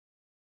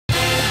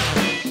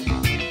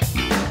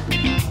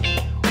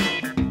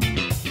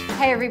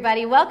Hey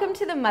everybody, welcome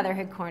to the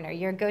Motherhood Corner,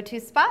 your go-to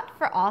spot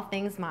for all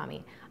things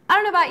mommy. I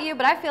don't know about you,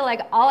 but I feel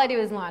like all I do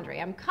is laundry.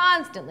 I'm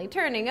constantly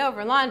turning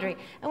over laundry.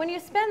 And when you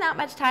spend that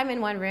much time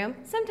in one room,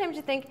 sometimes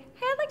you think,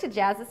 hey, I'd like to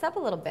jazz this up a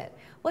little bit.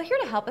 Well, here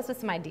to help us with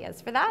some ideas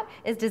for that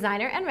is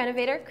designer and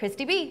renovator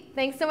Christy B.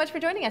 Thanks so much for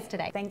joining us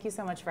today. Thank you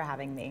so much for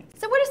having me.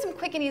 So what are some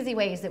quick and easy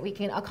ways that we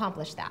can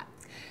accomplish that?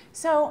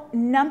 So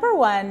number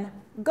one,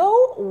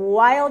 go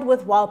wild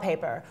with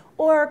wallpaper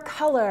or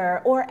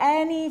color or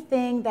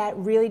anything that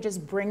really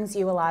just brings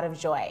you a lot of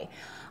joy.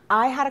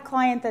 I had a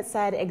client that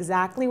said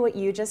exactly what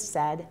you just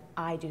said.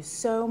 I do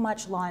so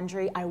much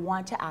laundry, I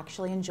want to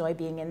actually enjoy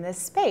being in this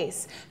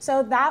space.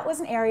 So that was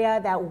an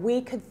area that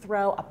we could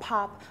throw a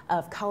pop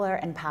of color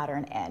and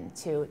pattern in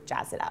to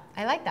jazz it up.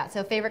 I like that.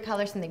 So favorite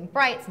color, something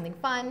bright, something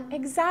fun.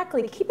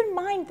 Exactly. Keep in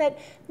mind that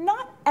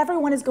not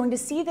everyone is going to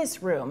see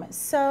this room,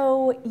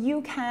 so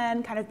you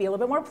can kind of be a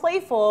little bit more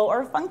playful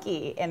or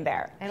funky in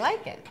there. I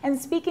like it. And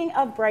speaking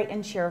of bright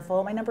and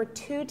cheerful, my number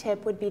 2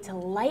 tip would be to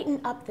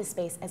lighten up the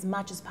space as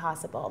much as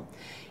possible.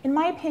 In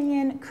my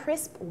opinion,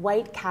 crisp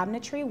white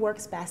cabinetry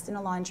works best in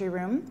a laundry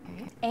room.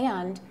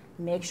 And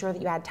make sure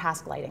that you add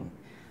task lighting.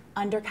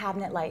 Under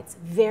cabinet lights,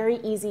 very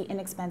easy,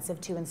 inexpensive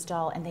to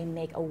install, and they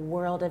make a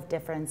world of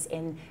difference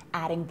in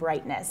adding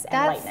brightness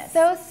and lightness.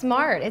 That's so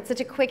smart. It's such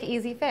a quick,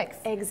 easy fix.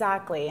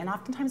 Exactly, and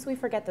oftentimes we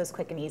forget those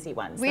quick and easy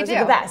ones. We Those do. are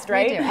the best,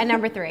 right? We do. And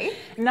number 3?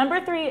 Number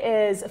 3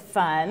 is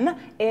fun.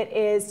 It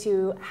is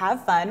to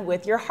have fun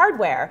with your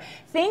hardware.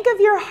 Think of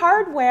your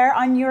hardware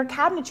on your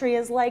cabinetry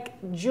as like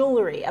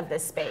jewelry of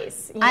this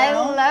space. You know? I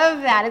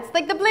love that. It's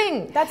like the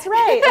bling. That's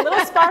right. A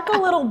little sparkle,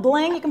 a little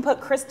bling. You can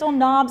put crystal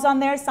knobs on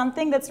there,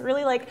 something that's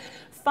really like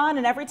fun,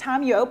 and every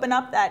time you open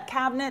up that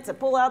cabinet to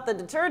pull out the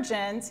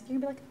detergent, you're gonna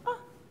be like, oh.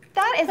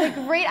 That is a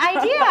great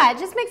idea. It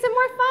just makes it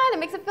more fun. It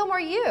makes it feel more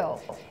you.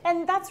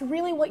 And that's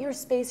really what your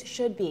space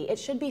should be. It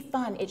should be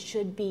fun. It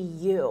should be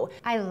you.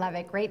 I love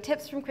it. Great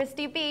tips from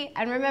Christy B.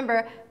 And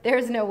remember,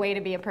 there's no way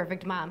to be a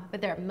perfect mom, but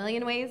there are a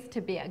million ways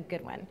to be a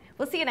good one.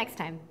 We'll see you next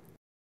time.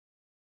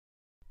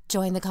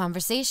 Join the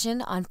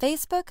conversation on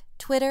Facebook,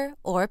 Twitter,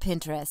 or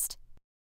Pinterest.